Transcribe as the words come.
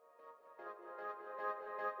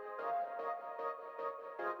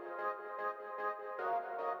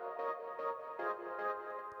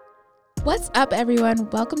What's up, everyone?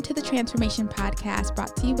 Welcome to the Transformation Podcast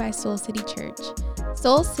brought to you by Soul City Church.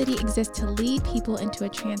 Soul City exists to lead people into a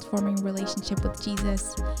transforming relationship with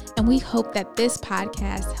Jesus, and we hope that this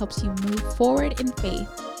podcast helps you move forward in faith,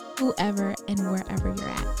 whoever and wherever you're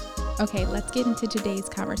at. Okay, let's get into today's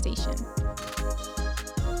conversation.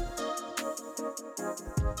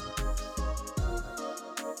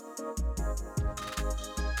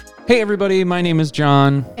 Hey everybody, my name is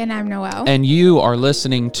John. And I'm Noelle. And you are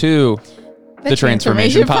listening to the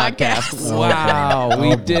Transformation Podcast. Wow,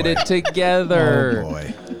 we did it together. Oh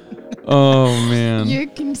boy. Oh man. You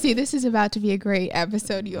can see this is about to be a great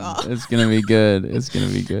episode, you all. It's going to be good. It's going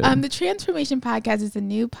to be good. The Transformation Podcast is a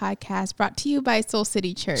new podcast brought to you by Soul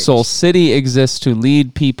City Church. Soul City exists to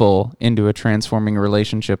lead people into a transforming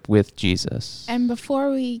relationship with Jesus. And before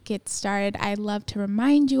we get started, I'd love to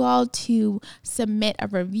remind you all to submit a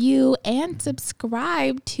review and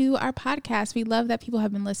subscribe to our podcast. We love that people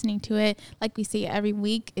have been listening to it. Like we say every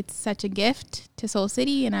week, it's such a gift to Soul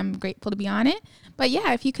City, and I'm grateful to be on it. But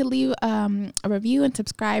yeah, if you could leave a review and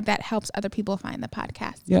subscribe, that helps other people find the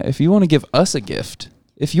podcast. Yeah, if you want to give us a gift,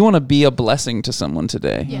 if you want to be a blessing to someone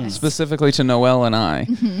today, Yes. specifically to Noelle and I,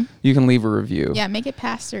 you can leave a review. Yeah, make it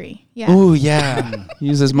pastory. Yeah. Ooh, yeah.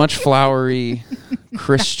 Use as much flowery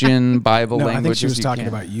Christian Bible No, language I think she as was you talking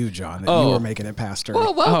can. about you, John, that Oh. you were making it pastor.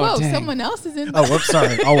 Whoa, whoa, Oh, whoa. dang. Someone else is in. Oh, whoops,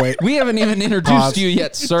 sorry. I'll wait. We haven't even introduced Pause. you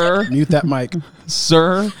yet, sir. Mute that mic.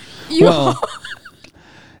 Sir. You- Well,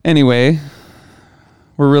 anyway,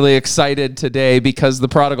 we're really excited today because the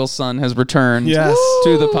prodigal son has returned Yes.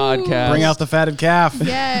 to the Woo. podcast. Bring out the fatted calf.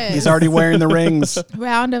 Yes. He's already wearing the rings.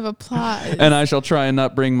 Round of applause. And I shall try and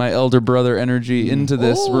not bring my elder brother energy into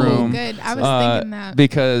this Ooh, room. good. I was thinking that.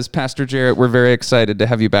 Because Pastor Jarrett, we're very excited to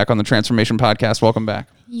have you back on the Transformation Podcast. Welcome back.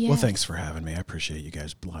 Yes. Well, thanks for having me. I appreciate you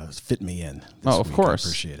guys fitting me in. Oh, of week. course. I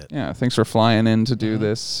appreciate it. Yeah, thanks for flying in to do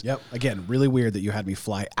this. Yep. Again, really weird that you had me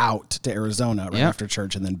fly out to Arizona right Yep. after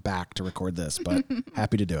church and then back to record this, but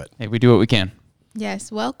happy to do it. Hey, we do what we can. Yes.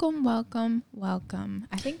 Welcome, welcome, welcome.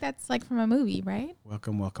 I think that's like from a movie, right?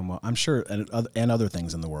 Welcome, welcome, well. I'm sure, and other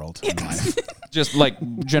things in the world in life. Just like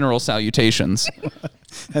general salutations.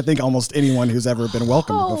 I think almost anyone who's ever been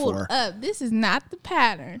welcomed Hold before. up. This is not the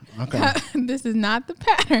pattern. Okay. This is not the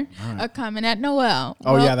pattern of coming at Noelle.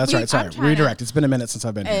 Oh, Well, yeah, that's right. Sorry. I'm trying to- Redirect. It's been a minute since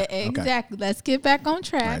I've been here. Exactly. Let's get back on All right,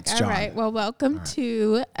 track. it's All John. right. Well, welcome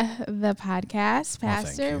to the podcast, Well, thank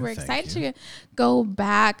Pastor. you, We're thank excited you. to go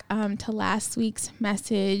back to last week's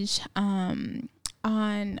message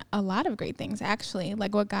on a lot of great things, actually,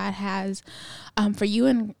 like what God has for you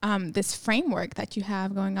and this framework that you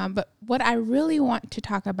have going on. But what I really want to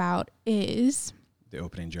talk about is The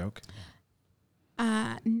opening joke.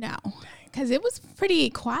 no, because it was pretty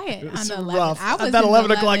quiet on the 11. rough. I was That in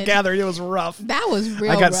 11 o'clock 11. gathering, it was rough. That was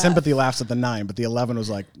real I got rough. sympathy laughs at the 9, but the 11 was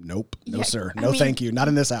like, nope, no Yeah, sir, I no mean- thank you, not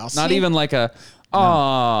in this house. Not even like a,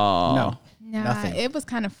 oh. No, Nah, nothing. it was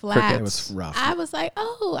kind of flat. It was rough. I was like,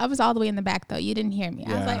 oh, I was all the way in the back though. You didn't hear me.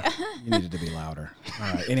 I was like, you needed to be louder.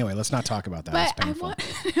 All right. Anyway, let's not talk about that. It's but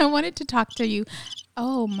painful. I wanted to talk to you.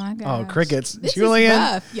 Oh my God. Oh, crickets. This Julian. is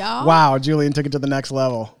rough, y'all. Wow, Julian took it to the next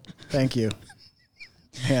level. Thank you.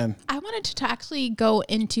 Man, I wanted to actually go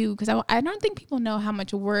into, because I don't think people know how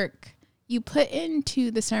much work you put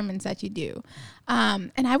into the sermons that you do.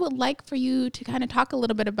 And I would like for you to kind of talk a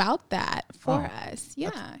little bit about that for us.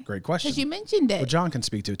 Yeah. great question. Because you mentioned it. Well, John can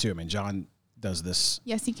speak to it too. I mean, John does this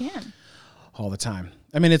Yes, you can. all the time.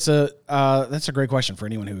 I mean, it's that's a great question for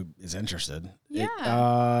anyone who is interested.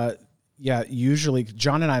 Yeah. Yeah, usually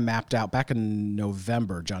John and I mapped out back in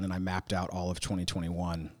November, John and I mapped out all of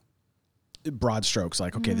 2021 broad strokes,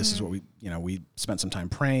 like, okay, this is what we spent some time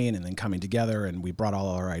praying and then coming together, and we brought all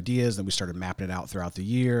our ideas, and we started mapping it out throughout the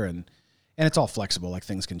year, and it's all flexible, like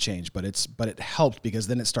things can change, but it helped because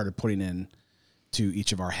then it started putting in to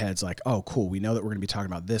each of our heads, like, oh, cool, we know that we're going to be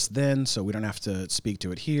talking about this then, so we don't have to speak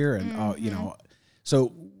to it here, and so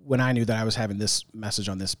when I knew that I was having this message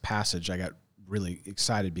on this passage, I got really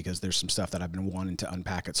excited because there's some stuff that I've been wanting to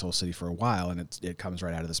unpack at Soul City for a while, and it comes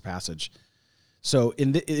right out of this passage. So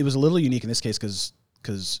it was a little unique in this case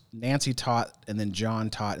because Nancy taught, and then John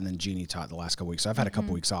taught, and then Jeannie taught the last couple weeks. So I've had a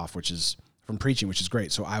couple weeks off, which is from preaching, which is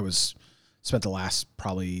great. So I spent the last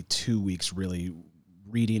probably 2 weeks really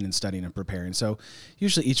reading and studying and preparing. So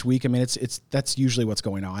usually each week, I mean, that's usually what's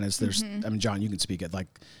going on. Is there's, I mean, John, you can speak at like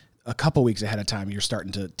a couple weeks ahead of time. You're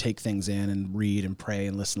starting to take things in and read and pray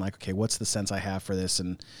and listen. Like, okay, what's the sense I have for this?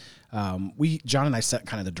 And John and I set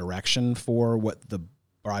kind of the direction for what the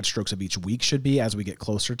broad strokes of each week should be as we get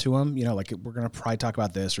closer to them. You know, like we're going to probably talk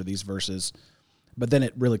about this or these verses, but then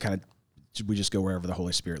it really kind of, we just go wherever the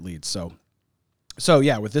Holy Spirit leads. So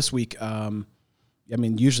yeah, with this week, I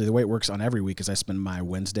mean, usually the way it works on every week is I spend my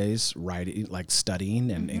Wednesdays writing, like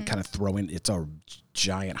studying and kind of throwing, it's a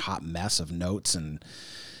giant hot mess of notes and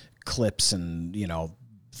clips and,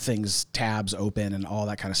 things, tabs open and all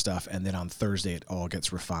that kind of stuff. And then on Thursday, it all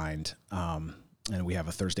gets refined. And we have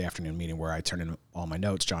a Thursday afternoon meeting where I turn in all my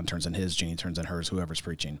notes. John turns in his, Jeannie turns in hers, whoever's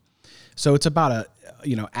preaching. So it's about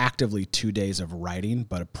actively 2 days of writing,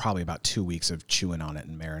 but probably about 2 weeks of chewing on it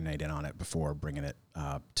and marinating on it before bringing it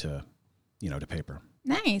to paper.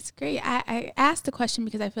 Nice. Great. I asked the question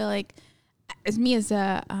because I feel like as me as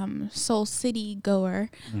a Soul City goer,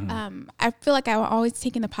 I feel like I'm always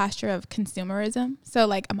taking the posture of consumerism. So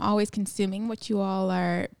like I'm always consuming what you all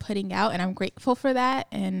are putting out, and I'm grateful for that.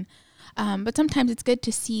 And but sometimes it's good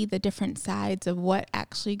to see the different sides of what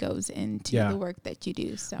actually goes into the work that you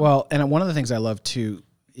do. So well, and one of the things I love too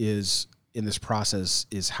is in this process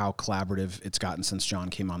is how collaborative it's gotten since John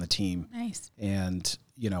came on the team. Nice. And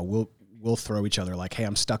we'll throw each other like, hey,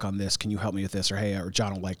 I'm stuck on this. Can you help me with this? Or hey, or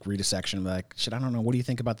John will like read a section and be like, shit, I don't know. What do you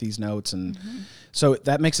think about these notes? And so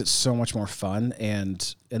that makes it so much more fun.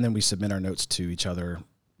 And then we submit our notes to each other,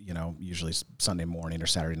 usually Sunday morning or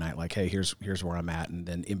Saturday night, like, hey, here's where I'm at. And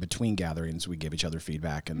then in between gatherings, we give each other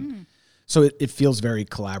feedback. And so it feels very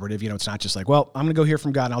collaborative. It's not just like, well, I'm going to go hear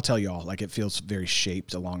from God and I'll tell you all. Like it feels very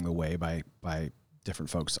shaped along the way by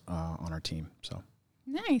different folks on our team. So.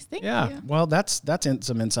 Nice, thank you. Yeah, well, that's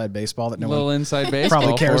some inside baseball that no one inside baseball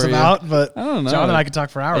probably cares about, but I don't know. John and I could talk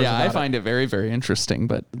for hours. Yeah, about I find it very, very interesting,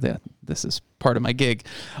 but this is part of my gig.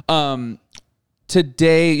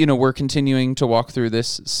 Today, we're continuing to walk through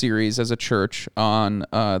this series as a church on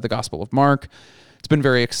the Gospel of Mark. It's been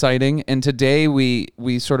very exciting, and today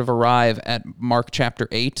we sort of arrive at Mark chapter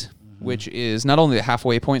 8. Which is not only the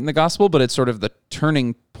halfway point in the gospel, but it's sort of the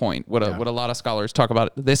turning point. What a lot of scholars talk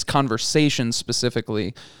about this conversation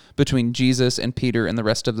specifically between Jesus and Peter and the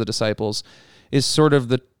rest of the disciples is sort of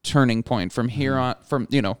the turning point from here on.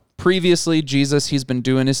 Previously Jesus, he's been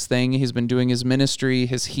doing his thing, he's been doing his ministry,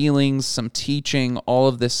 his healings, some teaching, all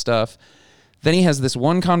of this stuff. Then he has this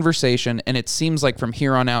one conversation, and it seems like from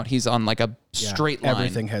here on out he's on like a straight line.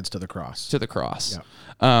 Everything heads to the cross.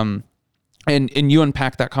 Yeah. And you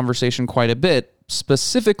unpack that conversation quite a bit,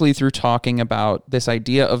 specifically through talking about this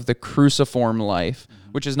idea of the cruciform life,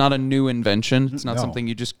 which is not a new invention. It's not something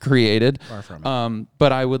you just created. Far from it.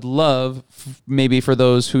 But I would love, maybe for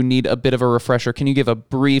those who need a bit of a refresher, can you give a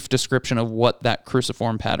brief description of what that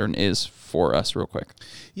cruciform pattern is for us real quick?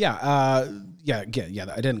 Yeah. I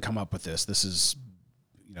didn't come up with this. This is,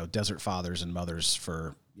 desert fathers and mothers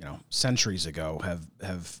for, centuries ago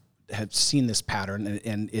have seen this pattern,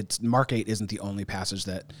 and it's Mark 8 isn't the only passage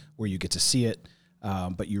where you get to see it,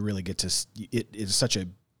 but you really get to. It is such a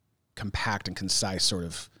compact and concise sort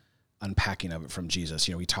of unpacking of it from Jesus.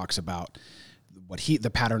 He talks about the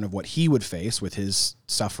pattern of what he would face with his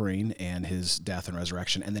suffering and his death and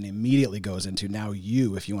resurrection, and then immediately goes into now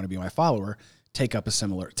you, if you want to be my follower, take up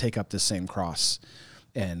this same cross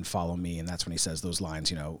and follow me. And that's when he says those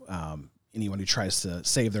lines. Anyone who tries to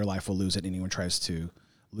save their life will lose it. Anyone who tries to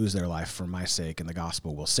lose their life for my sake and the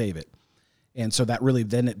gospel will save it. And so that really,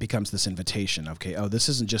 then it becomes this invitation. Okay, this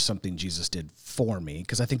isn't just something Jesus did for me,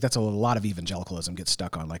 because I think that's a lot of evangelicalism gets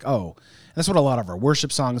stuck on, like, that's what a lot of our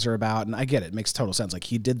worship songs are about. And I get it. It makes total sense. Like,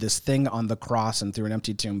 he did this thing on the cross and through an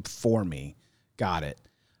empty tomb for me. Got it.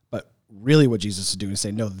 But really what Jesus is doing is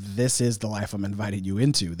saying, no, this is the life I'm inviting you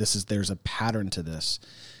into. There's a pattern to this.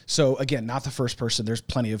 So again, not the first person. There's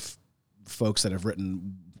plenty of folks that have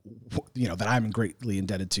written, that I'm greatly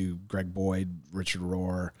indebted to, Greg Boyd, Richard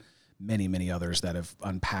Rohr, many, many others that have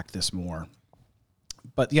unpacked this more.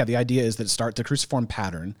 But yeah, the idea is that the cruciform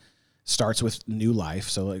pattern starts with new life.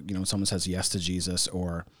 So when someone says yes to Jesus,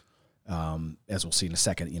 or as we'll see in a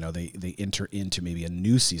second, they enter into maybe a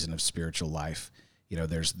new season of spiritual life.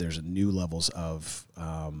 There's new levels of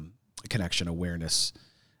connection, awareness,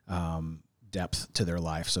 depth to their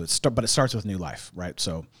life. So but it starts with new life, right?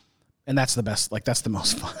 So. And that's the best, that's the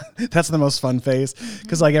most fun. That's the most fun phase,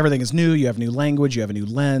 because everything is new. You have new language, you have a new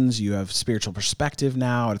lens, you have spiritual perspective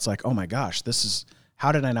now. And it's like, oh my gosh,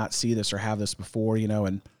 how did I not see this or have this before?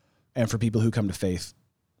 And for people who come to faith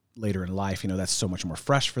later in life, that's so much more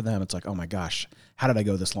fresh for them. It's like, oh my gosh, how did I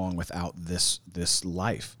go this long without this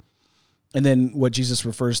life? And then what Jesus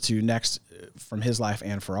refers to next from his life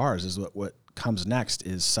and for ours is what comes next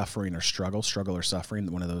is suffering or struggle or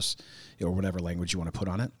suffering, one of those, or whatever language you want to put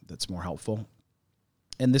on it that's more helpful.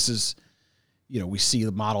 And this is, we see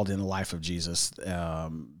modeled in the life of Jesus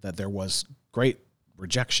that there was great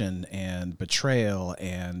rejection and betrayal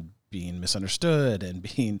and being misunderstood and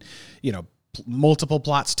being, multiple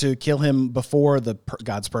plots to kill him before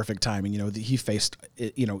God's perfect timing. He faced,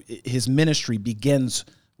 his ministry begins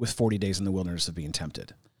with 40 days in the wilderness of being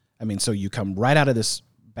tempted. I mean, so you come right out of this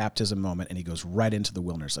baptism moment and he goes right into the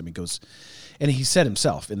wilderness. I mean, and he said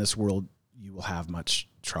himself, in this world, you will have much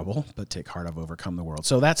trouble, but take heart, I've overcome the world.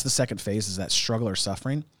 So that's the second phase, is that struggle or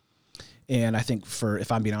suffering. And I think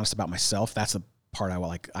if I'm being honest about myself, that's the part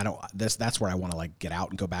that's where I want to like get out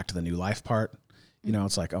and go back to the new life part.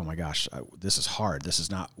 It's like, oh my gosh, this is hard. This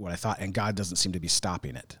is not what I thought. And God doesn't seem to be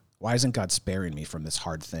stopping it. Why isn't God sparing me from this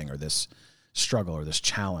hard thing or this struggle or this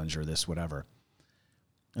challenge or this whatever?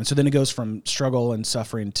 And so then it goes from struggle and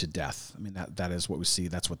suffering to death. I mean, that is what we see.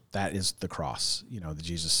 That is the cross, the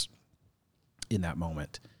Jesus in that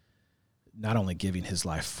moment, not only giving his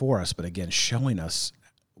life for us, but again, showing us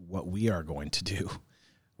what we are going to do,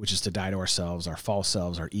 which is to die to ourselves, our false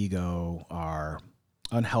selves, our ego, our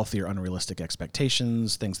unhealthy or unrealistic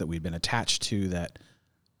expectations, things that we've been attached to that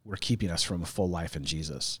were keeping us from a full life in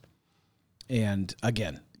Jesus. And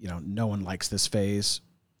again, no one likes this phase,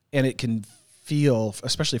 and it can feel,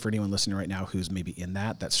 especially for anyone listening right now who's maybe in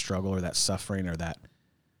that struggle or that suffering or that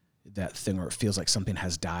thing where it feels like something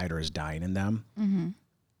has died or is dying in them. Mm-hmm.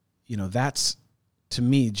 That's, to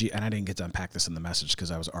me, and I didn't get to unpack this in the message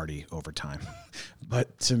because I was already over time,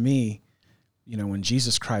 but to me, when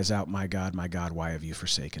Jesus cries out, my God, why have you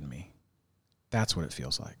forsaken me? That's what it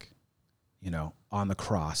feels like. On the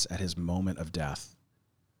cross at his moment of death,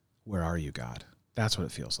 where are you, God? That's what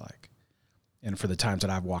it feels like. And for the times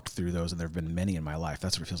that I've walked through those, and there have been many in my life,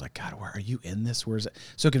 that's what it feels like. God, where are you in this? Where is it?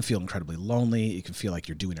 So it can feel incredibly lonely. You can feel like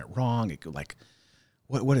you're doing it wrong. It could like,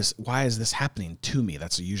 why is this happening to me?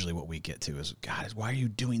 That's usually what we get to is, God, why are you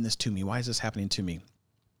doing this to me? Why is this happening to me?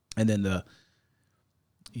 And then the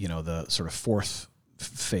sort of fourth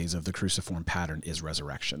phase of the cruciform pattern is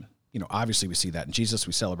resurrection. Obviously we see that in Jesus.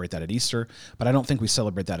 We celebrate that at Easter, but I don't think we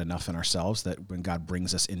celebrate that enough in ourselves, that when God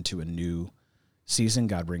brings us into a new season,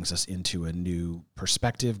 God brings us into a new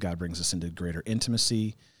perspective, God brings us into greater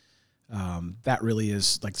intimacy. That really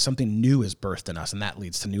is like something new is birthed in us, and that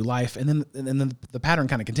leads to new life. And then the pattern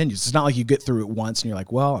kind of continues. It's not like you get through it once and you're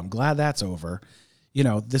like, well, I'm glad that's over.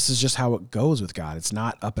 This is just how it goes with God. It's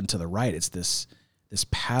not up and to the right. It's this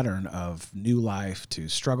pattern of new life to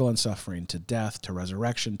struggle and suffering, to death, to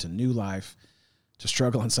resurrection, to new life, to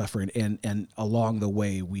struggle and suffering. And along the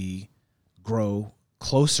way, we grow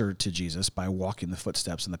closer to Jesus by walking the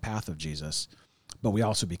footsteps and the path of Jesus, but we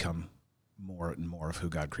also become more and more of who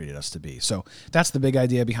God created us to be. So that's the big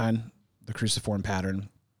idea behind the cruciform pattern.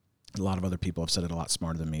 A lot of other people have said it a lot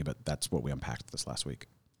smarter than me, but that's what we unpacked this last week.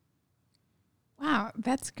 Wow,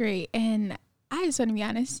 that's great. And I just want to be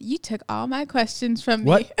honest, you took all my questions from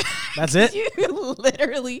What? me. That's it? You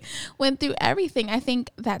literally went through everything. I think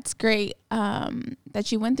that's great that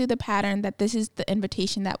you went through the pattern, that this is the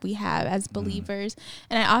invitation that we have as believers.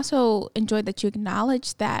 And I also enjoyed that you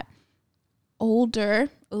acknowledged that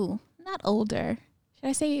not older, should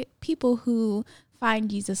I say people who find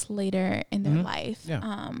Jesus later in their life,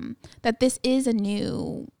 that this is a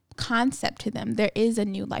new concept to them. There is a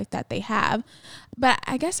new life that they have. But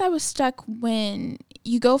I guess I was stuck when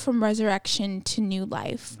you go from resurrection to new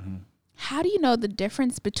life. Mm-hmm. How do you know the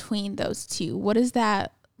difference between those two? What does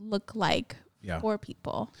that look like for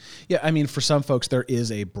people? Yeah, I mean, for some folks, there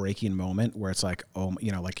is a breaking moment where it's like,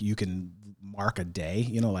 like you can mark a day,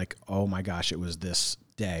 like, oh my gosh, it was this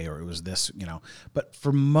day or it was this, But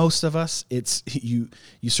for most of us, it's you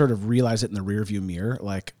sort of realize it in the rearview mirror,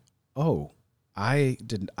 like, oh, I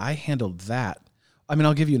handled that. I mean,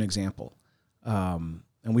 I'll give you an example. And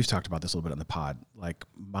we've talked about this a little bit on the pod. Like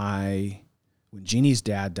when Jeannie's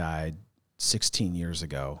dad died 16 years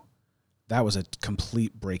ago, that was a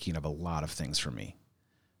complete breaking of a lot of things for me,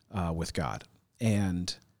 with God.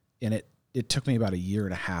 And it took me about 1.5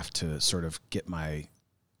 years to sort of get my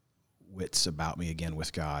wits about me again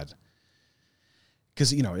with God.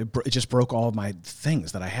 Because, it just broke all of my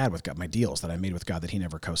things that I had with God, my deals that I made with God that he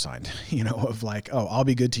never co-signed, of like, oh, I'll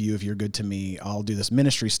be good to you if you're good to me. I'll do this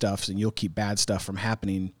ministry stuff and you'll keep bad stuff from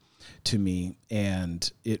happening to me. And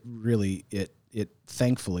it really, it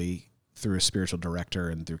thankfully, through a spiritual director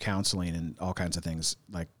and through counseling and all kinds of things,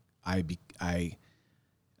 like I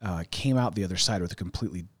came out the other side with a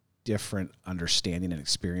completely different understanding and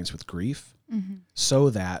experience with grief. Mm-hmm. So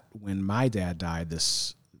that when my dad died,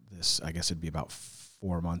 this, I guess it'd be about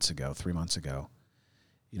 3 months ago,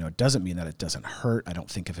 it doesn't mean that it doesn't hurt. I don't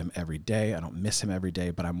think of him every day. I don't miss him every day,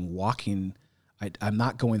 but I'm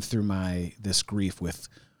not going through this grief with,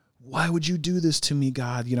 why would you do this to me,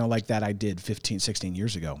 God? Like that I did 15, 16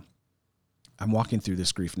 years ago. I'm walking through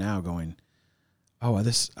this grief now going, oh,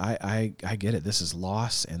 I get it. This is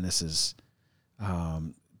loss. And this is,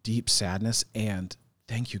 deep sadness, and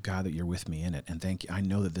thank you, God, that you're with me in it. And thank you. I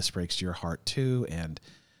know that this breaks your heart too. And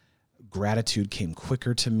gratitude came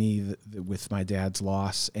quicker to me with my dad's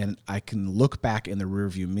loss. And I can look back in the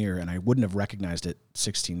rearview mirror, and I wouldn't have recognized it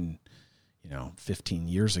 15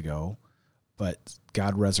 years ago, but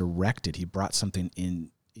God resurrected. He brought something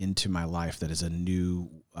into my life that is a new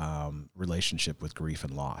relationship with grief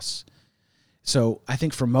and loss. So I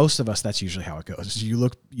think for most of us, that's usually how it goes.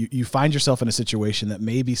 You find yourself in a situation that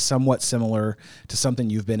may be somewhat similar to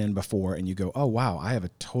something you've been in before, and you go, oh, wow, I have a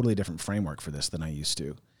totally different framework for this than I used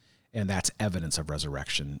to. And that's evidence of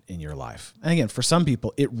resurrection in your life. And again, for some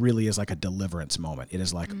people, it really is like a deliverance moment. It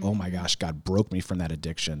is like, oh my gosh, God broke me from that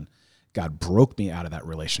addiction. God broke me out of that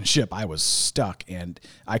relationship. I was stuck, and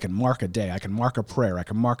I can mark a day. I can mark a prayer. I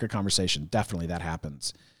can mark a conversation. Definitely that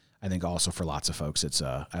happens. I think also for lots of folks, it's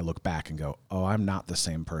I look back and go, oh, I'm not the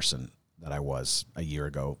same person that I was a year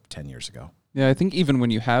ago, 10 years ago. Yeah, I think even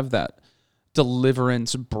when you have that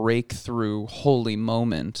deliverance, breakthrough, holy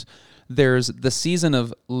moment, there's the season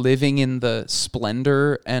of living in the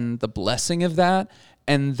splendor and the blessing of that,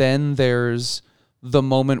 and then there's the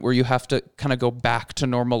moment where you have to kind of go back to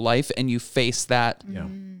normal life, and you face that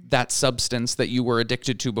that substance that you were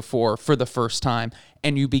addicted to before for the first time,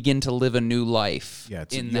 and you begin to live a new life. Yeah,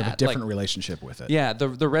 you have a different relationship with it. Yeah,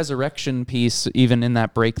 the resurrection piece, even in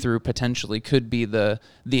that breakthrough, potentially could be the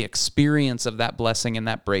experience of that blessing and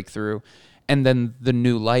that breakthrough. And then the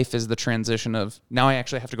new life is the transition of, now I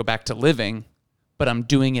actually have to go back to living, but I'm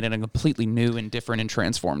doing it in a completely new and different and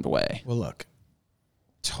transformed way. Well, look,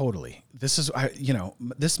 totally.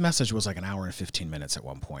 This message was like an hour and 15 minutes at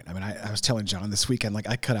one point. I mean, I was telling John this weekend, like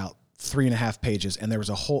I cut out 3.5 pages, and there's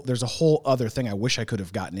a whole other thing I wish I could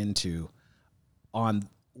have gotten into on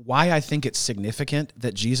why I think it's significant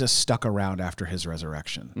that Jesus stuck around after his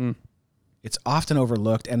resurrection. It's often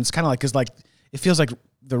overlooked, and it's kind of like, because like it feels like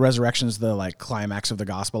the resurrection is the like climax of the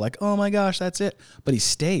gospel, like, oh my gosh, that's it. But he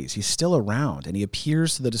stays, he's still around, and he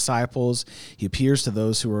appears to the disciples. He appears to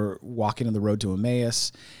those who are walking on the road to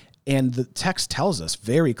Emmaus. And the text tells us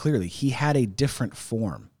very clearly, he had a different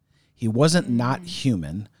form. He wasn't not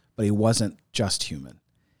human, but he wasn't just human.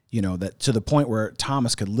 That to the point where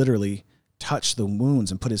Thomas could literally touch the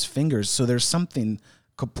wounds and put his fingers. So there's something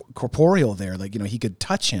corporeal there. Like, he could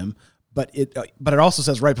touch him, but it also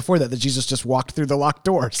says right before that Jesus just walked through the locked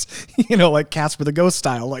doors, like Casper the Ghost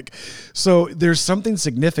style. Like, so there's something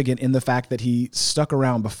significant in the fact that he stuck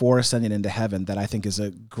around before ascending into heaven that I think is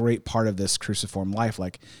a great part of this cruciform life.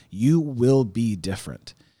 Like, you will be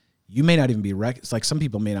different. You may not even be it's like some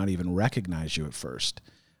people may not even recognize you at first,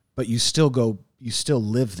 but you still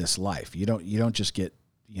live this life. You don't just get,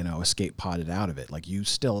 escape podded out of it. Like, you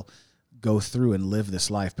still go through and live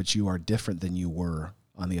this life, but you are different than you were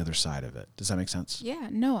on the other side of it. Does that make sense? Yeah,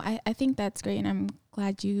 no, I think that's great. And I'm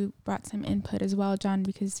glad you brought some input as well, John,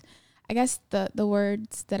 because I guess the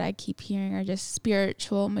words that I keep hearing are just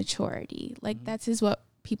spiritual maturity. Like that's is what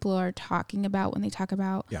people are talking about when they talk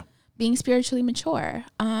about being spiritually mature.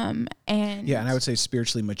 And I would say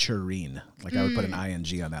spiritually maturing. Like I would put an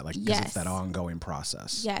ing on that, like, because it's that ongoing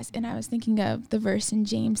process. Yes. And I was thinking of the verse in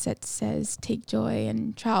James that says, take joy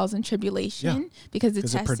in trials and tribulation, because the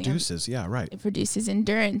testing it produces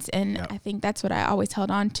endurance. And I think that's what I always held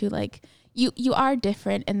on to. Like you are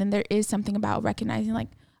different. And then there is something about recognizing like,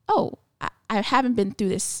 oh, I haven't been through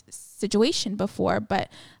this situation before, but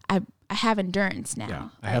I have endurance now. Yeah,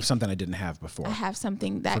 I have something I didn't have before. I have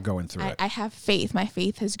something that for going through it. I have faith. My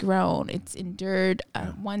faith has grown. It's endured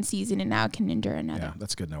one season and now it can endure another. Yeah,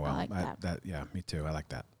 that's good, Noelle. I like that. Yeah, me too. I like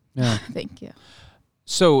that. Yeah. Thank you.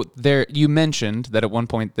 So you mentioned that at one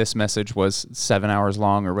point this message was 7 hours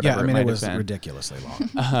long or whatever. Yeah, I mean, it was have been. Ridiculously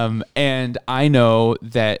long. And I know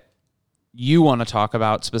that you want to talk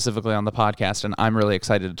about specifically on the podcast, and I'm really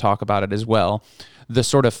excited to talk about it as well, the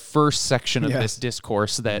sort of first section of this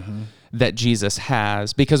discourse that Jesus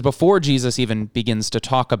has, because before Jesus even begins to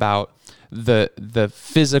talk about the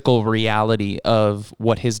physical reality of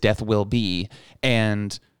what his death will be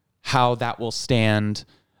and how that will stand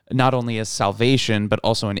not only as salvation, but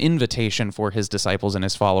also an invitation for his disciples and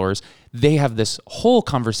his followers, they have this whole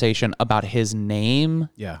conversation about his name,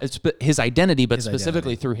 his identity, but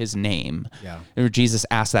specifically through his name. Yeah. Where Jesus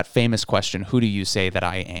asked that famous question, who do you say that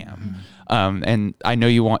I am? And I know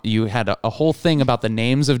you had a whole thing about the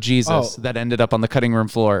names of Jesus that ended up on the cutting room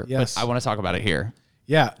floor, but I want to talk about it here.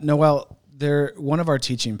 Yeah, Noelle, one of our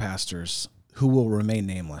teaching pastors, who will remain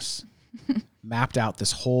nameless, mapped out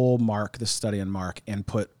this whole study in Mark, and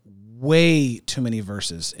put way too many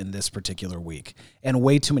verses in this particular week and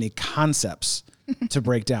way too many concepts to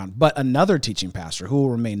break down. But another teaching pastor, who will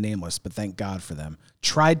remain nameless, but thank God for them,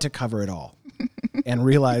 tried to cover it all. and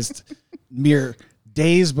realized mere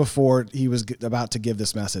days before he was about to give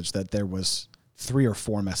this message that there was 3 or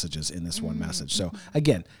 4 messages in this one message. So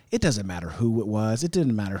again, it doesn't matter who it was. It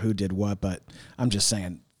didn't matter who did what, but I'm just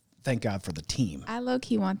saying, thank God for the team. I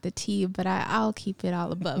low-key want the tea, but I'll keep it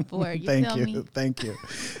all above board. You Thank feel you. me? Thank you.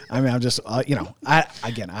 I mean, I'm just, I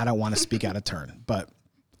don't want to speak out of turn, but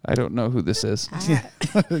I don't know who this is.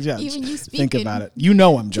 yeah, Even you think speaking. about it. You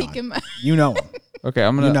know him, John. Speaking my- You know him. Okay,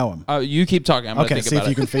 I'm gonna. You know him. You keep talking. I'm gonna Okay, think see about if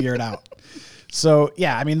you it. can figure it out. So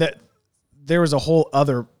yeah, I mean there was a whole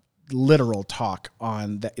other literal talk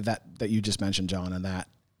on that you just mentioned, John, and I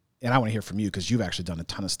want to hear from you because you've actually done a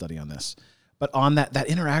ton of study on this. But on that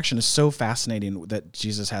interaction is so fascinating that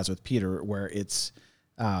Jesus has with Peter, where it's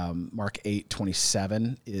Mark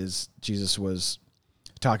 8:27 is Jesus was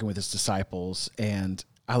talking with his disciples, and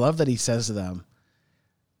I love that he says to them,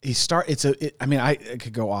 I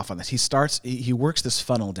could go off on this. He works this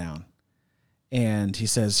funnel down, and he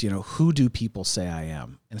says, who do people say I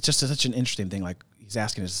am? And it's just such an interesting thing. Like he's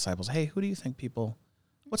asking his disciples, hey, who do you think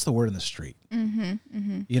what's the word in the street? And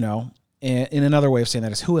in another way of saying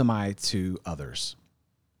that is, who am I to others?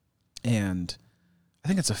 And I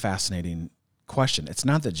think it's a fascinating question. It's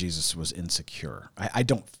not that Jesus was insecure. I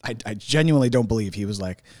genuinely don't believe he was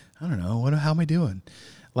like, I don't know, how am I doing?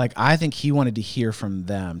 Like, I think he wanted to hear from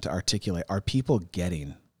them to articulate, are people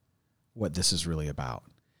getting what this is really about?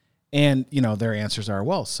 And, their answers are,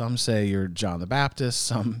 well, some say you're John the Baptist,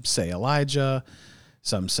 some say Elijah,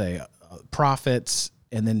 some say prophets.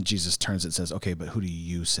 And then Jesus turns and says, okay, but who do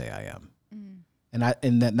you say I am?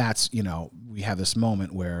 And then that's, we have this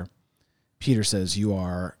moment where Peter says, you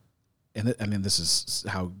are, and this is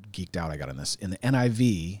how geeked out I got on this. In the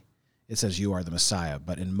NIV, it says you are the Messiah,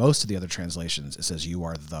 but in most of the other translations, it says you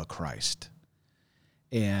are the Christ.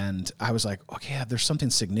 And I was like, okay, yeah, there's something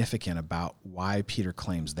significant about why Peter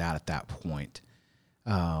claims that at that point.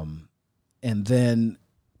 And then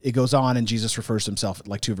it goes on, and Jesus refers to himself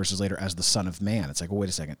like 2 verses later as the Son of Man. It's like, well, wait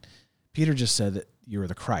a second. Peter just said that you were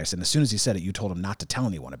the Christ. And as soon as he said it, you told him not to tell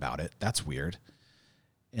anyone about it. That's weird.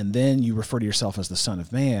 And then you refer to yourself as the Son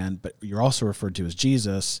of Man, but you're also referred to as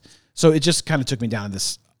Jesus. So it just kind of took me down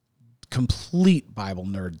this complete Bible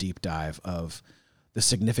nerd deep dive of the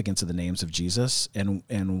significance of the names of Jesus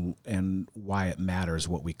and why it matters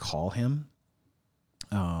what we call him.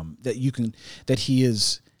 That he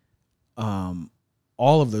is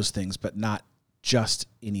all of those things, but not just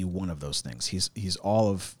any one of those things. He's all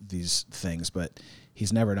of these things, but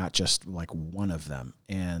he's never not just like one of them.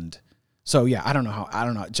 And so, yeah, I don't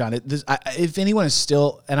know, John, if anyone is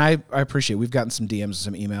still, and I appreciate, we've gotten some DMs,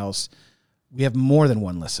 some emails. We have more than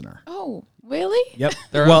one listener. Oh, really? Yep.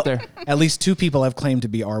 They're out there. At least 2 people have claimed to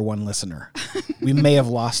be our one listener. We may have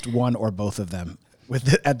lost one or both of them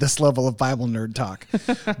at this level of Bible nerd talk.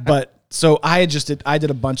 But so I did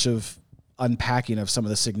a bunch of unpacking of some of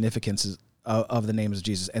the significances of the names of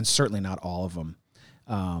Jesus, and certainly not all of them.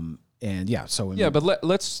 But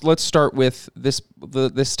let's start with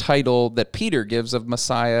this title that Peter gives of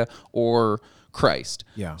Messiah or Christ.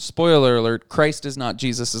 Yeah. Spoiler alert: Christ is not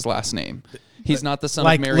Jesus' last name. He's not the son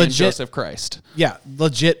of Mary and Joseph Christ. Yeah,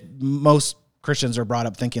 legit. Most Christians are brought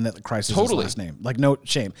up thinking that Christ is his last name. Like, no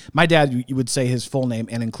shame. My dad, you would say his full name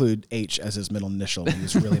and include H as his middle initial. And he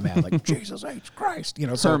was really mad, like, Jesus H. Christ.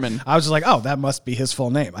 So Herman. I was just like, oh, that must be his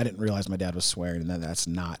full name. I didn't realize my dad was swearing, and that's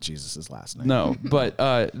not Jesus' last name. No, but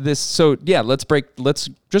let's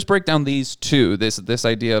just break down these two. This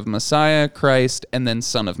idea of Messiah, Christ, and then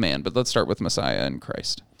Son of Man. But let's start with Messiah and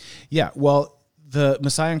Christ. Yeah, well, the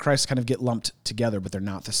Messiah and Christ kind of get lumped together, but they're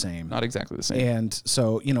not the same. Not exactly the same. And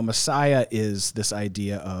so, Messiah is this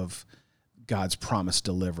idea of God's promised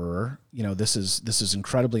deliverer. This is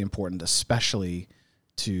incredibly important, especially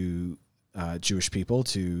to Jewish people,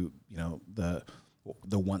 to the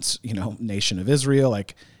once nation of Israel.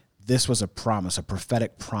 Like, this was a promise, a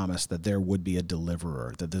prophetic promise that there would be a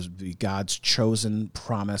deliverer, that there would be God's chosen,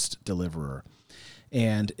 promised deliverer.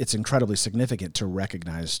 And it's incredibly significant to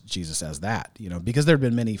recognize Jesus as that, because there have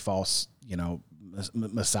been many false,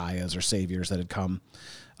 messiahs or saviors that had come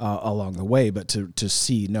along the way. But to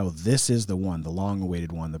see, no, this is the one, the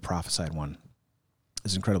long-awaited one, the prophesied one,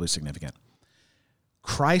 is incredibly significant.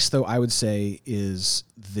 Christ, though, I would say is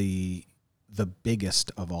the biggest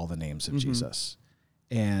of all the names of Jesus.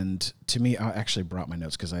 And to me, I actually brought my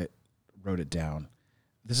notes because I wrote it down.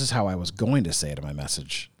 This is how I was going to say it in my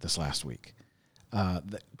message this last week.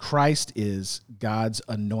 That Christ is God's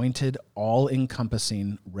anointed,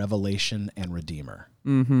 all-encompassing revelation and redeemer.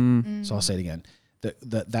 So I'll say it again.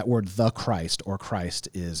 That word, the Christ or Christ,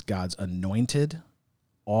 is God's anointed,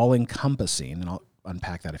 all-encompassing, and I'll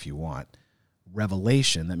unpack that if you want,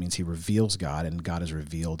 revelation, that means he reveals God, and God is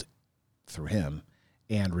revealed through him,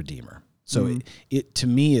 and Redeemer. So it to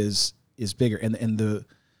me is bigger. And the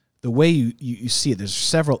way you see it, there's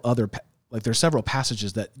several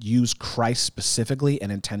passages that use Christ specifically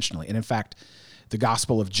and intentionally. And in fact, the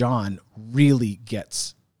Gospel of John really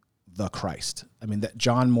gets the Christ. I mean, that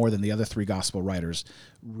John, more than the other three gospel writers,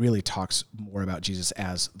 really talks more about Jesus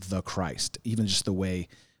as the Christ. Even just the way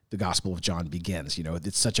the Gospel of John begins,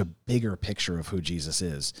 it's such a bigger picture of who Jesus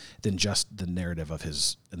is than just the narrative of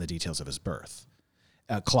his and the details of his birth.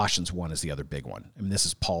 Colossians 1 is the other big one. I mean, this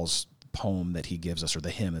is Paul's poem that he gives us, or the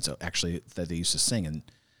hymn that's actually that they used to sing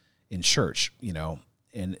in church,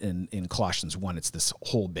 and in Colossians 1, it's this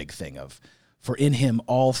whole big thing of, for in him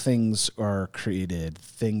all things are created,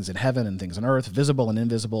 things in heaven and things on earth, visible and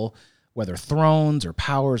invisible, whether thrones or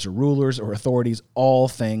powers or rulers or authorities, all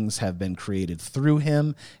things have been created through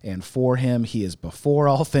him and for him. He is before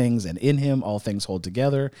all things, and in him all things hold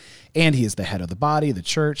together. And he is the head of the body, the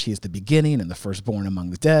church. He is the beginning and the firstborn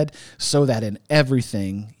among the dead, so that in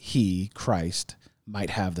everything he, Christ,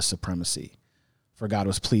 might have the supremacy. For God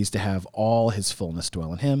was pleased to have all his fullness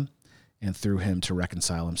dwell in him, and through him to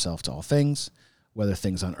reconcile himself to all things, whether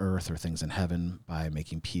things on earth or things in heaven, by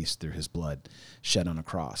making peace through his blood shed on a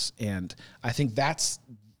cross. And I think that's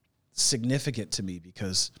significant to me,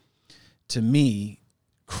 because to me,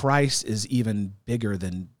 Christ is even bigger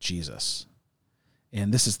than Jesus.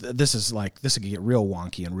 And this could get real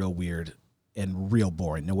wonky and real weird and real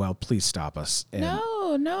boring. Noelle, please stop us. And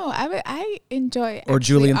No, I enjoy. Or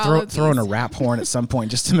Julian, throw in a rap horn at some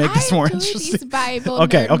point just to make this more interesting. These Bible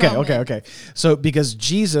Okay. So because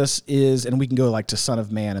Jesus is, and we can go to Son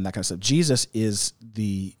of Man and that kind of stuff. Jesus is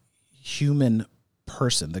the human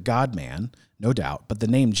person, the God man, no doubt. But the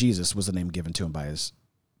name Jesus was the name given to him by his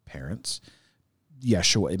parents.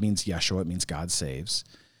 Yeshua, it means God saves.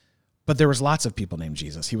 But there was lots of people named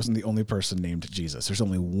Jesus. He wasn't the only person named Jesus. There's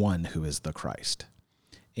only one who is the Christ.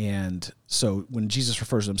 And so when Jesus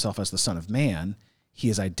refers to himself as the Son of Man, he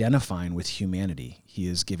is identifying with humanity. He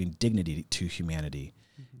is giving dignity to humanity.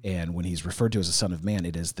 Mm-hmm. And when he's referred to as the Son of Man,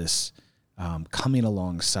 it is this coming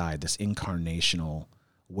alongside, this incarnational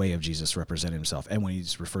way of Jesus representing himself. And when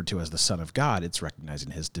he's referred to as the Son of God, it's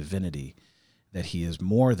recognizing his divinity, that he is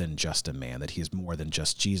more than just a man, that he is more than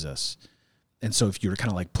just Jesus. And so if you were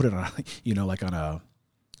kind of put it on,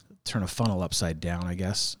 turn a funnel upside down, I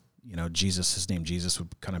guess, Jesus, his name Jesus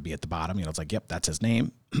would kind of be at the bottom. It's yep, that's his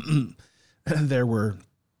name. There were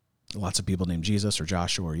lots of people named Jesus or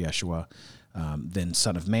Joshua or Yeshua. Then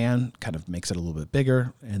Son of Man kind of makes it a little bit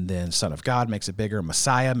bigger. And then Son of God makes it bigger.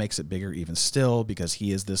 Messiah makes it bigger even still, because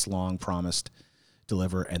he is this long promised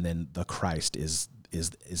deliverer. And then the Christ is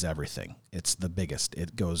everything. It's the biggest.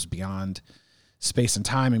 It goes beyond space and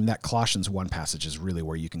time. I mean, that Colossians 1 passage is really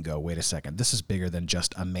where you can go, wait a second, this is bigger than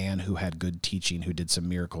just a man who had good teaching, who did some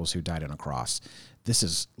miracles, who died on a cross. This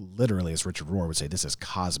is literally, as Richard Rohr would say, this is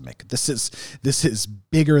cosmic. This is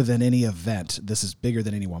bigger than any event. This is bigger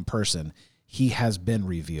than any one person. He has been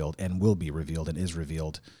revealed and will be revealed and is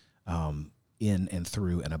revealed in and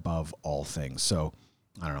through and above all things. So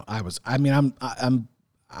I don't know.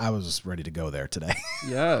 I was ready to go there today.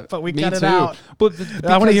 Yeah, but we cut it out. But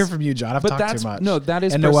I want to hear from you, John. I've talked too much. No, that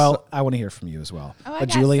is. And Noelle, I want to hear from you as well. Oh, but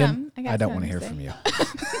Julian, I don't want to hear from you.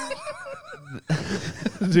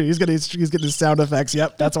 Dude, he's getting his sound effects.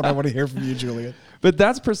 Yep, that's what I want to hear from you, Julian. But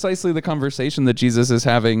that's precisely the conversation that Jesus is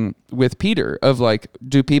having with Peter. Of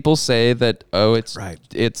do people say that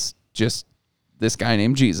it's just this guy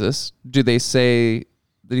named Jesus? Do they say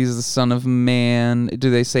that he's the Son of Man? Do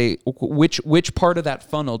they say which part of that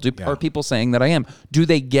funnel are people saying that I am? Do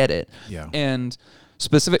they get it? Yeah. And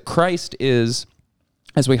specific Christ is,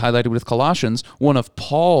 as we highlighted with Colossians, one of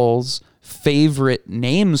Paul's favorite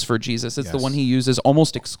names for Jesus. It's the one he uses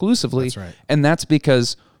almost exclusively. That's right. And that's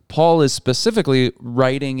because Paul is specifically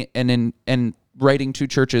writing and writing to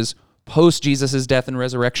churches post Jesus' death and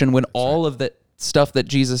resurrection, when all of the stuff that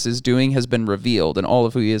Jesus is doing has been revealed and all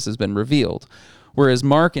of who he is has been revealed. Whereas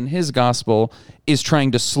Mark in his gospel is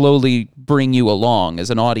trying to slowly bring you along as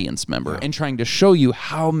an audience member and trying to show you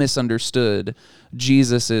how misunderstood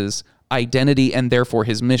Jesus's identity and therefore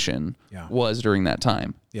his mission was during that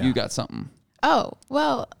time. Yeah. You got something. Oh,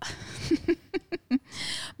 well,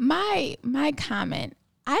 my comment,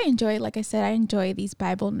 I enjoy these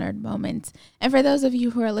Bible nerd moments. And for those of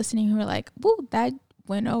you who are listening who are like, whoa, that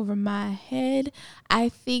went over my head, I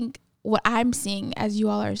think what I'm seeing as you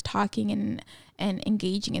all are talking and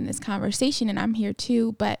engaging in this conversation, and I'm here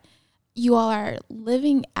too, but you all are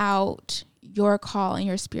living out your call and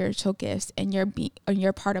your spiritual gifts, and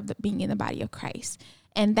you're part of being in the body of Christ.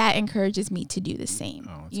 And that encourages me to do the same.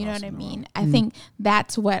 Oh, that's you know awesome, what I Noelle. mean? I think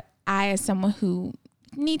that's what I, as someone who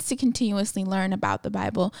needs to continuously learn about the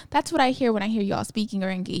Bible, that's what I hear when I hear y'all speaking or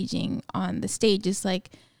engaging on the stage, is like,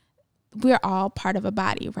 we're all part of a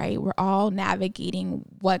body, right? We're all navigating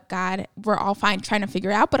we're all trying to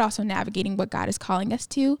figure out, but also navigating what God is calling us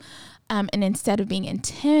to. And instead of being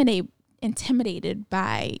intimidated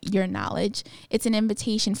by your knowledge, it's an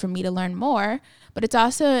invitation for me to learn more, but it's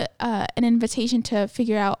also an invitation to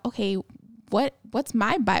figure out, okay, what's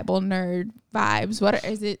my Bible nerd vibes?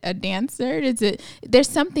 Is it a dance nerd? There's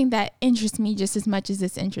something that interests me just as much as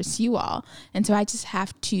this interests you all. And so I just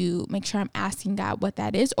have to make sure I'm asking God what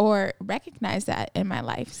that is, or recognize that in my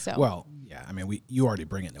life. So, well, yeah, I mean, you already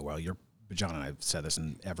bring it, Noelle. John and I've said this,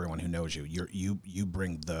 and everyone who knows you, you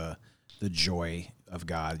bring the joy of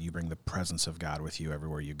God. You bring the presence of God with you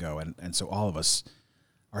everywhere you go. And so all of us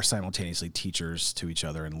are simultaneously teachers to each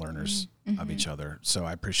other and learners of each other. So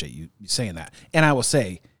I appreciate you saying that. And I will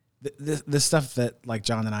say, the stuff that like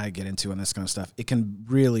John and I get into and this kind of stuff, it can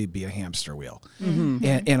really be a hamster wheel.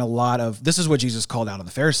 And a lot of, this is what Jesus called out on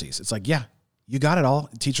the Pharisees. It's like, yeah, you got it all,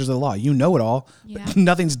 teachers of the law. You know it all, but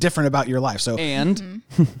nothing's different about your life. So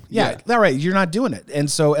yeah, all right, you're not doing it. And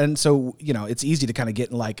so, it's easy to kind of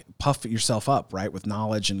get like puff yourself up, right, with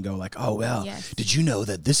knowledge and go like, oh, well, did you know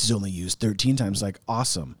that this is only used 13 times? Like,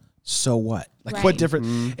 awesome. So what? Like, what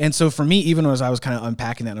different? And so for me, even as I was kind of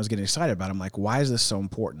unpacking that and I was getting excited about it, I'm like, why is this so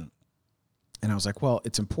important? And I was like, well,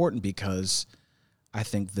 it's important because I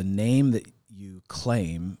think the name that you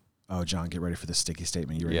claim. Oh, John, get ready for this sticky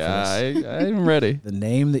statement. You ready for this? Yeah, I'm ready. The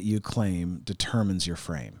name that you claim determines your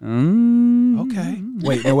frame. Okay.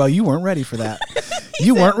 Wait, well, you weren't ready for that.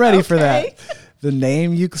 You weren't ready for that. The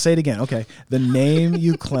name you say it again. Okay. The name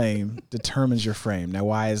you claim determines your frame. Now,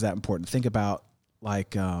 why is that important? Think about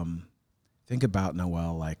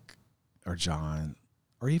Noelle, or John,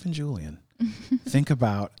 or even Julian. Think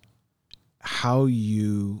about how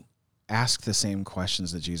you ask the same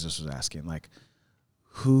questions that Jesus was asking, like,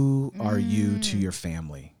 who are you to your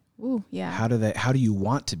family? Ooh, yeah. How do you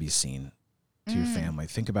want to be seen to your family?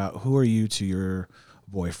 Think about, who are you to your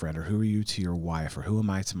boyfriend, or who are you to your wife, or who am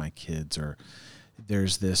I to my kids? Or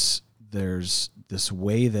there's this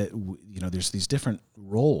way that there's these different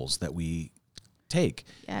roles that we take.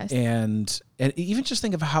 Yes. And even just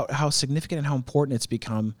think of how significant and how important it's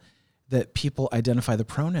become that people identify the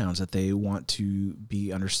pronouns that they want to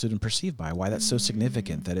be understood and perceived by. Why that's so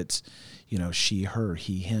significant, that it's, she, her,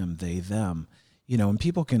 he, him, they, them, and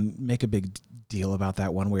people can make a big deal about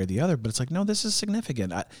that one way or the other, but it's like, no, this is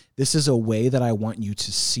significant. This is a way that I want you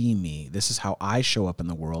to see me. This is how I show up in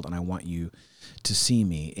the world, and I want you to see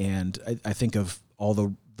me. And I think of all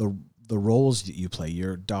the roles that you play,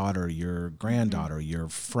 your daughter, your granddaughter, your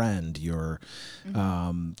friend, your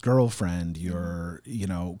girlfriend, your,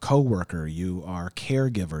 coworker, you are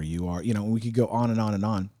caregiver, you are, we could go on and on and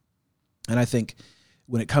on. And I think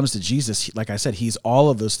when it comes to Jesus, like I said, he's all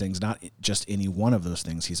of those things, not just any one of those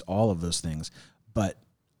things. He's all of those things. But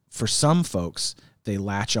for some folks, they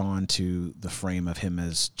latch on to the frame of him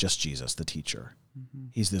as just Jesus, the teacher.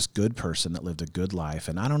 He's this good person that lived a good life.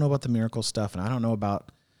 And I don't know about the miracle stuff, and I don't know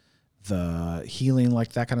about the healing,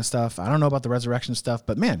 like that kind of stuff. I don't know about the resurrection stuff,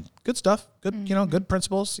 but man, good stuff, good, good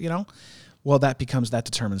principles, well, that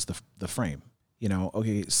determines the frame,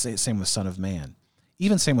 okay. Same with Son of Man,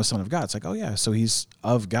 even same with Son of God. It's like, oh yeah, so he's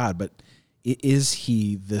of God, but is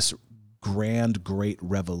he this grand, great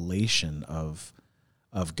revelation of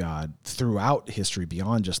God throughout history,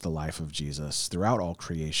 beyond just the life of Jesus, throughout all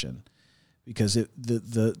creation? Because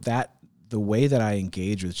the way that I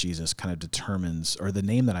engage with Jesus kind of determines, or the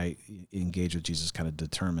name that I engage with Jesus kind of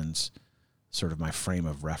determines sort of my frame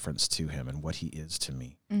of reference to him and what he is to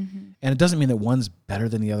me. And it doesn't mean that one's better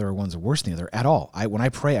than the other or one's worse than the other at all. When I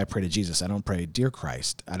pray to Jesus. I don't pray, dear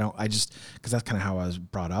Christ. Because that's kind of how I was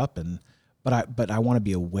brought up. But I want to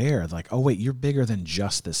be aware, like, oh wait, you're bigger than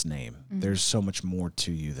just this name. There's so much more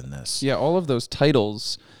to you than this. Yeah. All of those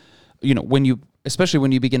titles, especially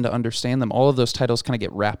when you begin to understand them, all of those titles kind of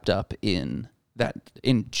get wrapped up in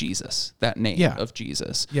Jesus, that name of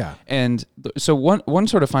Jesus. Yeah. And so one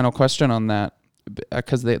sort of final question on that,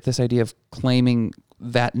 because this idea of claiming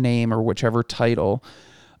that name or whichever title,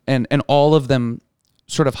 and all of them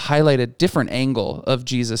sort of highlight a different angle of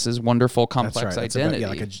Jesus's wonderful, complex identity.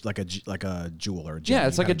 Like a jewel or a gem. Yeah,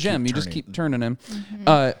 it's like a gem. You just keep turning him.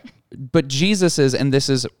 But Jesus is, and this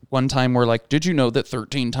is one time where, like, did you know that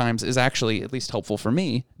 13 times is actually, at least helpful for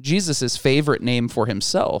me, Jesus's favorite name for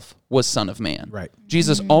himself was Son of Man. Right.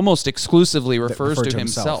 Jesus almost exclusively refers to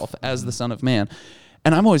himself as the Son of Man.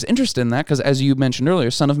 And I'm always interested in that because, as you mentioned earlier,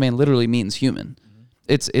 Son of Man literally means human.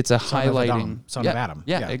 it's a Son of highlighting Adam, son of Adam.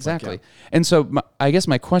 Yeah, Yeah, like, exactly. yeah. And so I guess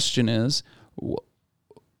my question is,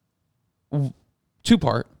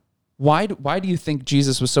 two-part. Why do you think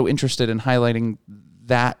Jesus was so interested in highlighting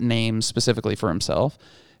that name specifically for himself?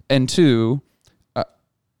 And two,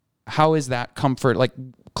 how is that comfort? Like,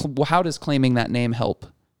 how does claiming that name help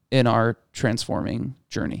in our transforming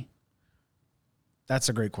journey? That's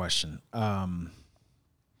a great question. I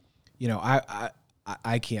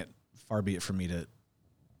can't, far be it from me to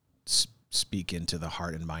speak into the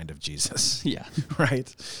heart and mind of Jesus. Yeah.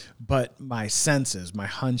 Right. But my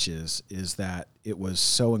hunch is that it was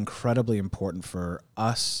so incredibly important for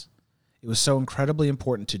us. It was so incredibly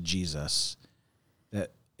important to Jesus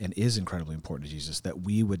and is incredibly important to Jesus that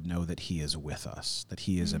we would know that he is with us, that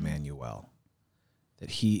he is Emmanuel, that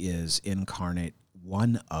he is incarnate,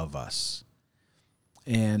 one of us.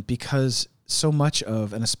 And because so much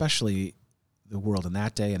of, and especially the world in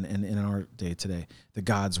that day and in our day today, the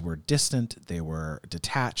gods were distant, they were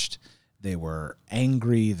detached, they were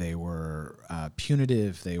angry, they were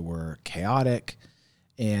punitive, they were chaotic.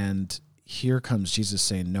 And here comes Jesus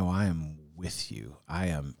saying, no, I am with you. I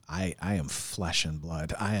am flesh and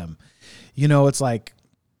blood. I am, it's like,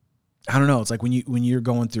 I don't know. It's like when you're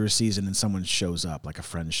going through a season and someone shows up, like a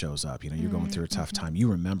friend shows up, you're going through a tough time. You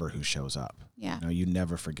remember who shows up. Yeah. You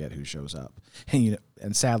never forget who shows up.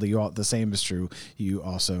 And sadly, the same is true. You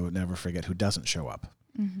also never forget who doesn't show up.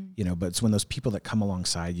 Mm-hmm. But it's when those people that come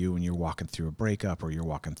alongside you when you're walking through a breakup or you're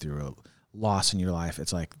walking through a loss in your life,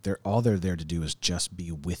 it's like they're there to do is just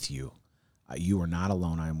be with you. You are not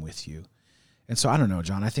alone. I am with you. And so I don't know,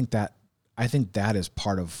 John, I think that is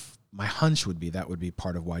part of my hunch would be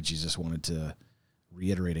part of why Jesus wanted to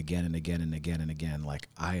reiterate again and again and again and again, like,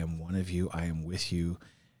 I am one of you, I am with you.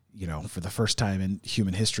 For the first time in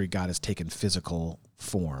human history, God has taken physical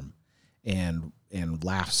form and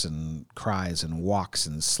laughs and cries and walks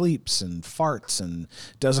and sleeps and farts and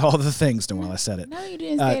does all the things. Noelle, I said it. No, you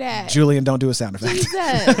didn't say that. Julian, don't do a sound effect. Jesus.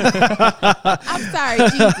 I'm sorry,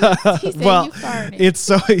 Jesus. He said you farted. It's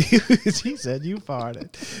so he said you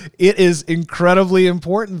farted. It is incredibly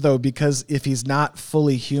important though, because if he's not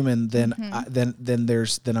fully human, then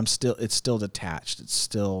it's still detached.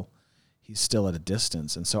 He's still at a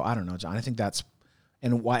distance. And so I don't know, John. I think that's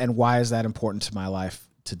why is that important to my life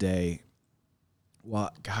today?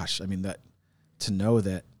 Well, gosh, I mean, that to know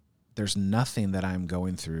that there's nothing that I'm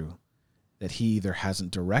going through that he either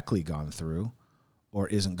hasn't directly gone through or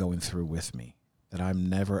isn't going through with me, that I'm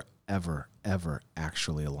never, ever, ever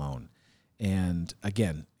actually alone. And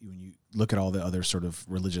again, when you look at all the other sort of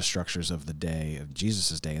religious structures of the day, of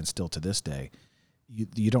Jesus's day, and still to this day,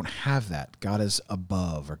 you don't have that. God is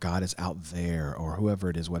above, or God is out there, or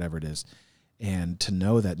whoever it is, whatever it is. And to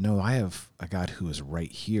know that, no, I have a God who is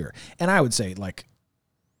right here. And I would say, like,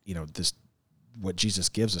 what Jesus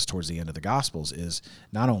gives us towards the end of the Gospels is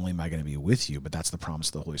not only am I going to be with you, but that's the promise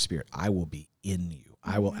of the Holy Spirit. I will be in you.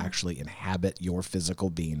 I will actually inhabit your physical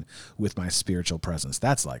being with my spiritual presence.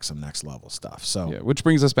 That's like some next level stuff. So, yeah, which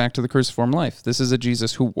brings us back to the cruciform life. This is a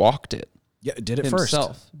Jesus who walked it. Yeah, did it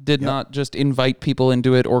himself. first. Did not just invite people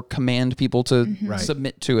into it or command people to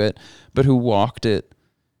submit to it, but who walked it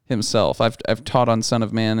himself. I've taught on Son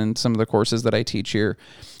of Man in some of the courses that I teach here,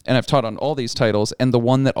 and I've taught on all these titles, and the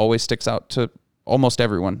one that always sticks out to almost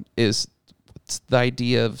everyone is the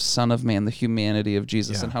idea of Son of Man, the humanity of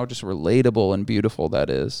Jesus, and how just relatable and beautiful that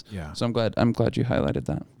is. Yeah. So I'm glad you highlighted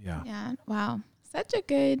that. Yeah. Yeah. Wow. Such a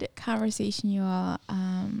good conversation, you all.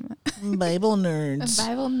 Bible nerds.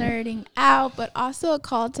 Bible nerding out, but also a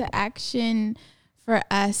call to action for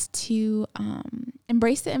us to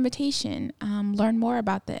embrace the invitation, learn more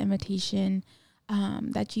about the invitation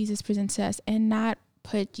that Jesus presents to us, and not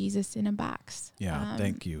put Jesus in a box. Yeah,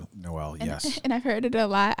 thank you, Noelle. Yes. And I've heard it a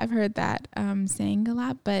lot. I've heard that saying a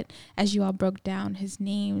lot, but as you all broke down his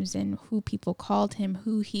names and who people called him,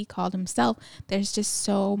 who he called himself, there's just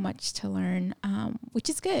so much to learn, which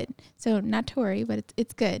is good. So not to worry, but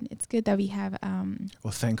it's good. It's good that we have...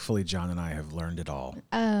 well, thankfully, John and I have learned it all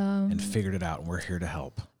and figured it out, and we're here to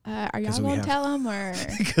help. Are y'all going to tell him, or...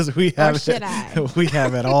 Because we have we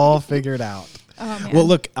have it all figured out. Oh, man. Well,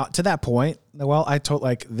 look, to that point, Noelle,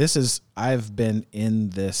 I've been in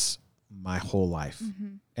this my whole life.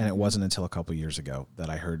 And it wasn't until a couple years ago that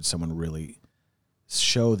I heard someone really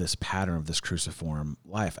show this pattern of this cruciform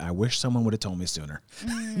life. I wish someone would have told me sooner.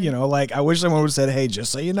 I wish someone would have said, hey,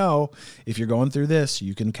 just so you know, if you're going through this,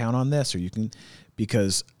 you can count on this, or you can,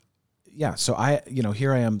 because, yeah, so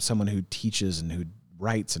here I am, someone who teaches and who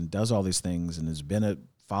writes and does all these things and has been a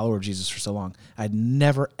follower of Jesus for so long. I'd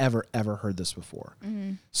never, ever, ever heard this before.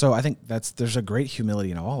 So I think there's a great humility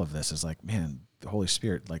in all of this. Is like, man, the Holy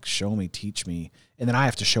Spirit, like show me, teach me. And then I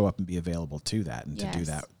have to show up and be available to that and to do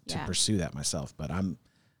that, to pursue that myself. But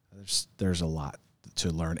there's a lot to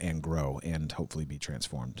learn and grow and hopefully be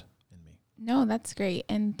transformed in me. No, that's great.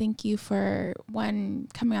 And thank you for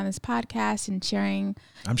coming on this podcast and sharing.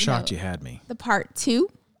 I'm shocked you had me. The part 2,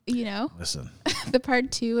 Listen, the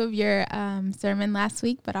part 2 of your sermon last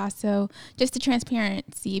week, but also just the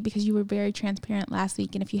transparency, because you were very transparent last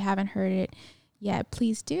week. And if you haven't heard it yet,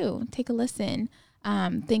 please do take a listen.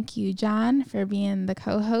 Thank you, John, for being the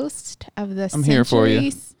co-host of the I'm here for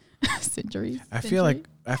you. Centuries. I feel like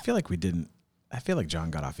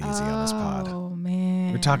John got off easy on this pod. Oh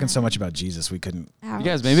man, We're talking so much about Jesus, we couldn't. Ouch. You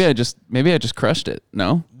guys, maybe I just crushed it.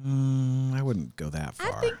 No? I wouldn't go that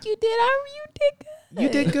far. I think you did. You did good. You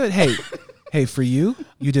did good. Hey, for you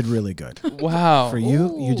did really good. Wow. For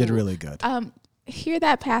you did really good. Hear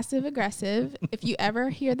that passive aggressive. If you ever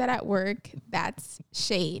hear that at work, that's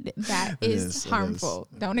shade. That is harmful.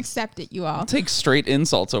 Don't accept it, you all. I'll take straight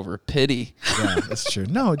insults over pity. Yeah, that's true.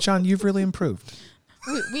 No, John, you've really improved.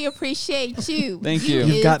 We appreciate you. Thank you.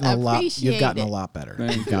 You've gotten a lot. Appreciate You've gotten it. a lot better.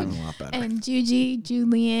 Thank You've gotten a lot better. And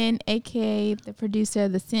Julian, aka the producer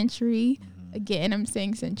of the Century. Again, I'm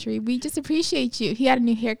saying Century. We just appreciate you. He had a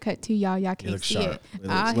new haircut too, y'all. Y'all He can't looks see sharp.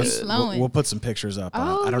 it. He's flowing. We'll put some pictures up.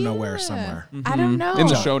 Oh, I don't know yeah. where, somewhere. I don't know. In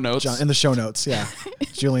the show notes. John, in the show notes, yeah.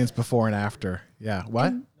 Julian's before and after. Yeah.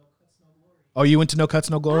 What? Oh, you went to No Cuts,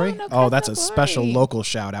 No Glory? No Oh, Cuts, that's No a special Glory. local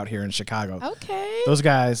shout out here in Chicago. Okay. Those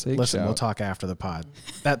guys, Big listen, shout. we'll talk after the pod.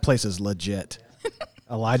 That place is legit.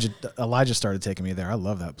 Elijah started taking me there. I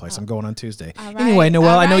love that place. I'm going on Tuesday. All right, Anyway, Noelle,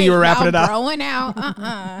 all I know you were right. wrapping Y'all it up. Throwing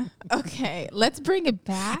out. Okay, let's bring it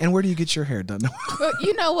back. And where do you get your hair done? But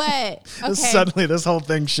you know what? Okay. Suddenly, this whole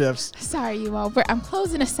thing shifts. Sorry, you all. But I'm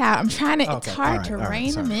closing us out. I'm trying to. It's Okay, hard all right,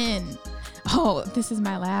 rein sorry. them in. Oh, this is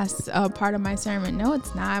my last part of my sermon. No,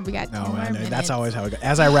 it's not. We got 10 No, more I know. minutes. That's always how it goes.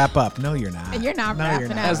 As I wrap up, no, you're not. And you're not no, wrapping you're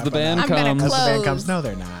up. not As the wrapping band up. I'm gonna comes. As the band close. comes, no,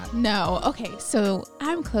 they're not. No. Okay, so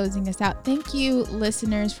I'm closing us out. Thank you,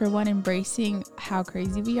 listeners, for embracing how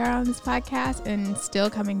crazy we are on this podcast and still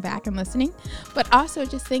coming back and listening. But also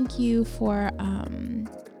just thank you for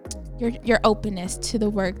your openness to the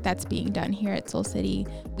work that's being done here at Soul City.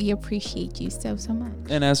 We appreciate you so much.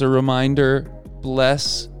 And as a reminder,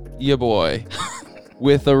 bless ya boy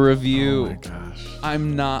with a review. Oh my gosh.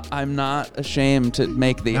 I'm not ashamed to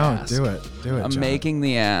make the No, ask. do it. Do it. I'm John. making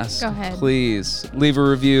the ask. Go ahead. Please leave a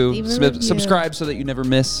review. Leave a review. Subscribe so that you never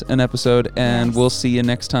miss an episode. And Yes. we'll see you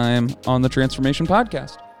next time on the Transformation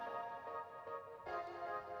Podcast.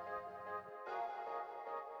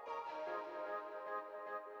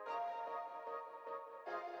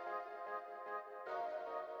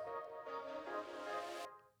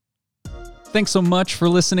 Thanks so much for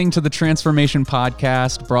listening to the Transformation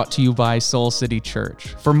Podcast, brought to you by Soul City Church.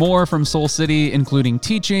 For more from Soul City, including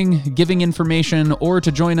teaching, giving information, or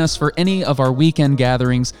to join us for any of our weekend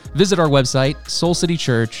gatherings, visit our website,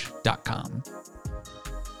 soulcitychurch.com.